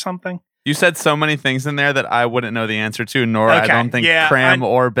BioSteel or something. You said so many things in there that I wouldn't know the answer to, nor I don't think Kram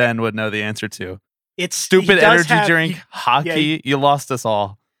or Ben would know the answer to. It's stupid energy drink, hockey. You lost us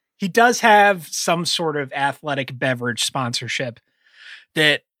all. He does have some sort of athletic beverage sponsorship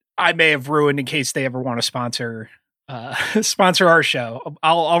that I may have ruined in case they ever want to sponsor our show.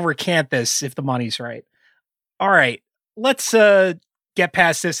 I'll recant this if the money's right. All right, let's get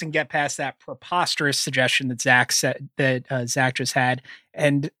past this and get past that preposterous suggestion that Zach just had,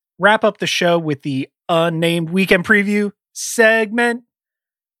 and wrap up the show with the unnamed weekend preview segment.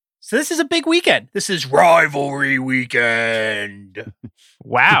 So this is a big weekend. This is rivalry weekend.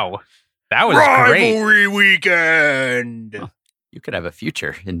 Wow. That was rivalry weekend. Well, you could have a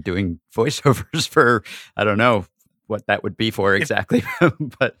future in doing voiceovers for, I don't know what that would be for exactly,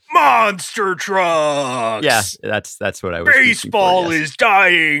 but monster trucks. Yeah, that's what I was. Baseball is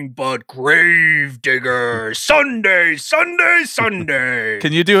dying, but Gravedigger. Sunday.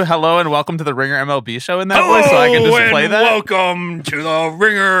 Can you do hello and welcome to the Ringer MLB show in that voice so I can just play that? Welcome to the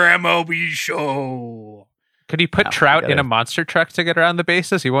Ringer MLB show. Could he put Trout in a monster truck to get around the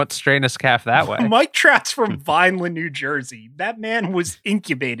bases? He won't strain his calf that way. Mike Trout's from Vineland, New Jersey. That man was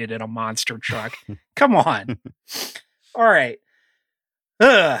incubated in a monster truck. Come on. All right.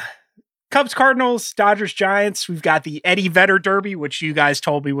 Cubs, Cardinals, Dodgers, Giants. We've got the Eddie Vedder Derby, which you guys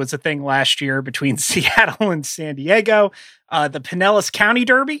told me was a thing last year between Seattle and San Diego. The Pinellas County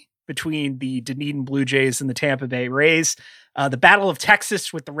Derby between the Dunedin Blue Jays and the Tampa Bay Rays. The Battle of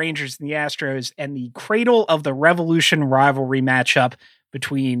Texas with the Rangers and the Astros, and the Cradle of the Revolution rivalry matchup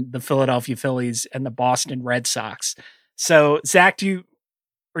between the Philadelphia Phillies and the Boston Red Sox. So, Zach,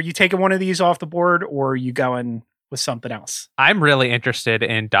 are you taking one of these off the board, or are you going with something else? I'm really interested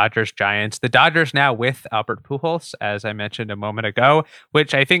in Dodgers Giants. The Dodgers now with Albert Pujols, as I mentioned a moment ago,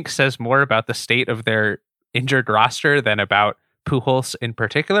 which I think says more about the state of their injured roster than about Pujols in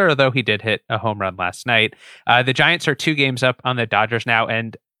particular, although he did hit a home run last night. The Giants are 2 games up on the Dodgers now,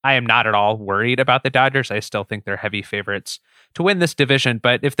 and I am not at all worried about the Dodgers. I still think they're heavy favorites to win this division,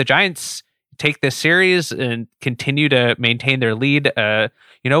 but if the Giants take this series and continue to maintain their lead,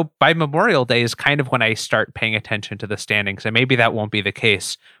 by Memorial Day is kind of when I start paying attention to the standings. And maybe that won't be the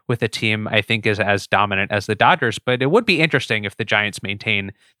case with a team I think is as dominant as the Dodgers, but it would be interesting if the Giants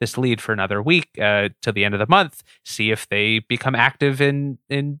maintain this lead for another week to the end of the month, see if they become active in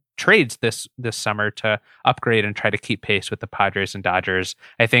trades this summer to upgrade and try to keep pace with the Padres and Dodgers.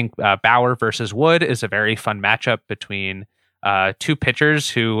 I think Bauer versus Wood is a very fun matchup between 2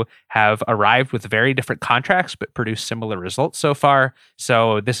 pitchers who have arrived with very different contracts but produced similar results so far.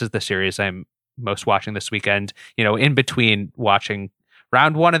 So this is the series I'm most watching this weekend, in between watching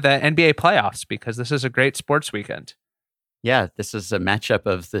round 1 of the NBA playoffs, because this is a great sports weekend. Yeah, this is a matchup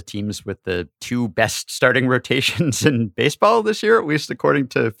of the teams with the 2 best starting rotations in baseball this year, at least according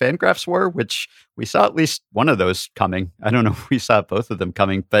to Fangraphs WAR, which we saw at least one of those coming. I don't know if we saw both of them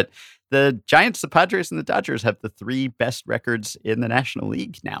coming, but the Giants, the Padres, and the Dodgers have the 3 best records in the National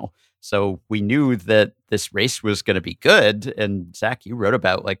League now. So we knew that this race was going to be good. And Zach, you wrote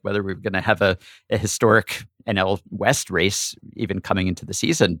about whether we were going to have a historic NL West race even coming into the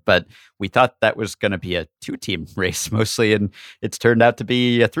season. But we thought that was going to be a 2-team race mostly. And it's turned out to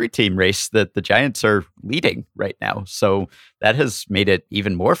be a 3-team race that the Giants are leading right now. So that has made it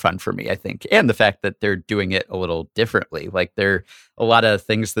even more fun for me, I think. And the fact that they're doing it a little differently. There are a lot of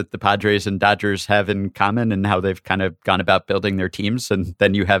things that the Padres and Dodgers have in common and how they've kind of gone about building their teams. And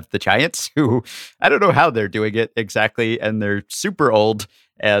then you have the Giants, who I don't know how they're doing it exactly. And they're super old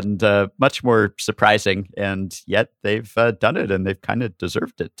and much more surprising. And yet they've done it, and they've kind of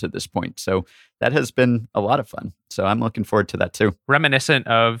deserved it to this point. So that has been a lot of fun. So I'm looking forward to that too. Reminiscent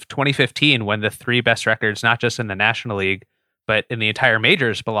of 2015, when the 3 best records, not just in the National League, but in the entire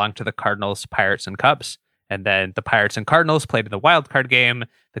majors, belonged to the Cardinals, Pirates, and Cubs. And then the Pirates and Cardinals played in the wild card game.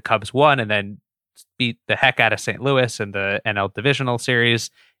 The Cubs won and then beat the heck out of St. Louis in the NL Divisional Series.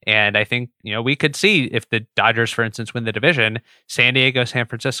 And I think, we could see if the Dodgers, for instance, win the division, San Diego, San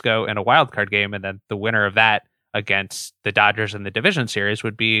Francisco in a wild card game, and then the winner of that against the Dodgers in the division series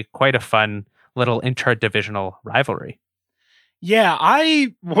would be quite a fun little intra-divisional rivalry. Yeah,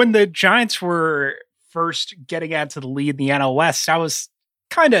 when the Giants were first getting out to the lead in the NL West, I was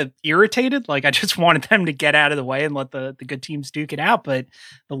kind of irritated. Like, I just wanted them to get out of the way and let the good teams duke it out. But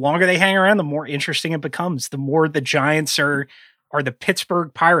the longer they hang around, the more interesting it becomes. The more the Giants are the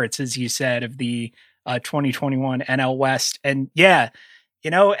Pittsburgh Pirates, as you said, of the 2021 NL West. And yeah,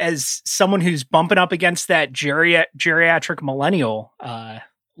 as someone who's bumping up against that geriatric millennial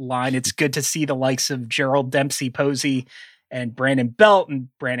line, it's good to see the likes of Gerald Dempsey Posey and Brandon Belt and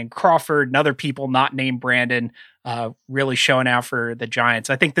Brandon Crawford and other people not named Brandon really showing out for the Giants.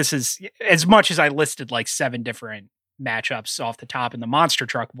 I think this is, as much as I listed like 7 different matchups off the top in the monster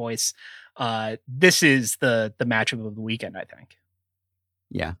truck voice, this is the matchup of the weekend, I think.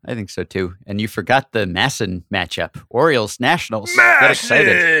 Yeah, I think so too. And you forgot the Masson matchup. Orioles, Nationals. Get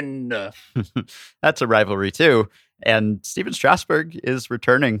excited. That's a rivalry too. And Steven Strasburg is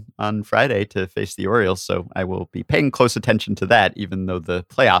returning on Friday to face the Orioles. So I will be paying close attention to that, even though the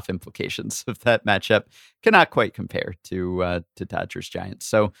playoff implications of that matchup cannot quite compare to Dodgers Giants.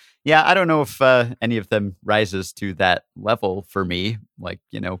 So yeah, I don't know if any of them rises to that level for me. Like,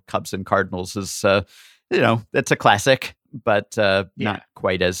 Cubs and Cardinals is, it's a classic, but not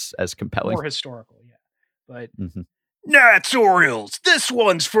quite as compelling. More historical, yeah. But Nats Orioles, this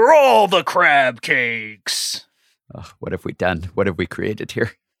one's for all the crab cakes. Oh, what have we done? What have we created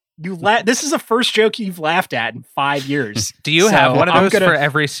here? This is the first joke you've laughed at in 5 years. Do you have one of those for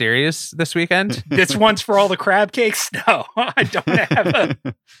every series this weekend? This one's for all the crab cakes? No, I don't have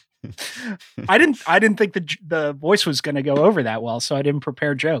I didn't think the voice was going to go over that well, so I didn't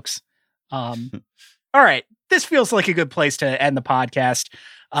prepare jokes. All right. This feels like a good place to end the podcast.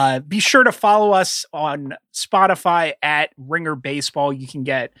 Be sure to follow us on Spotify at Ringer Baseball. You can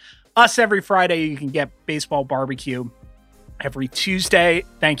get us every Friday. You can get Baseball Barbecue every Tuesday.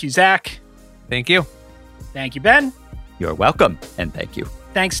 Thank you, Zach. Thank you. Thank you, Ben. You're welcome. And thank you.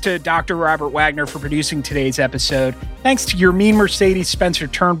 Thanks to Dr. Robert Wagner for producing today's episode. Thanks to Yermin Mercedes, Spencer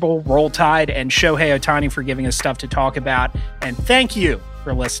Turnbull, Roll Tide, and Shohei Ohtani for giving us stuff to talk about. And thank you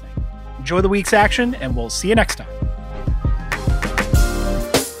for listening. Enjoy the week's action, and we'll see you next time.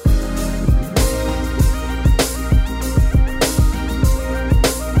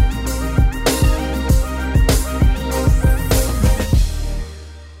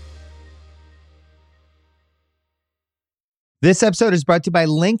 This episode is brought to you by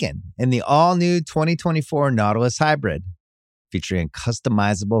Lincoln and the all-new 2024 Nautilus Hybrid. Featuring a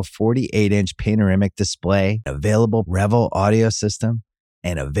customizable 48-inch panoramic display, available Revel audio system,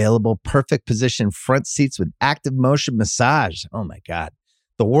 and available perfect position front seats with active motion massage. Oh my God.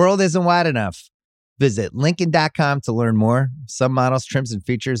 The world isn't wide enough. Visit Lincoln.com to learn more. Some models, trims, and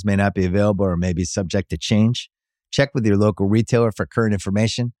features may not be available or may be subject to change. Check with your local retailer for current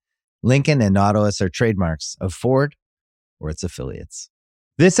information. Lincoln and Nautilus are trademarks of Ford or its affiliates.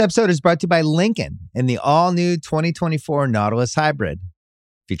 This episode is brought to you by Lincoln and the all-new 2024 Nautilus Hybrid.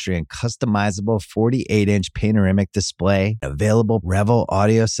 Featuring a customizable 48-inch panoramic display, available Revel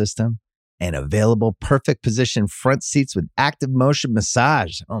audio system, and available perfect position front seats with active motion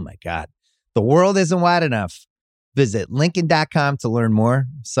massage. Oh my God. The world isn't wide enough. Visit Lincoln.com to learn more.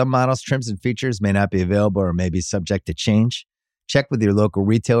 Some models, trims, and features may not be available or may be subject to change. Check with your local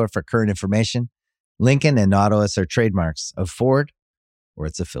retailer for current information. Lincoln and Nautilus are trademarks of Ford or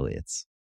its affiliates.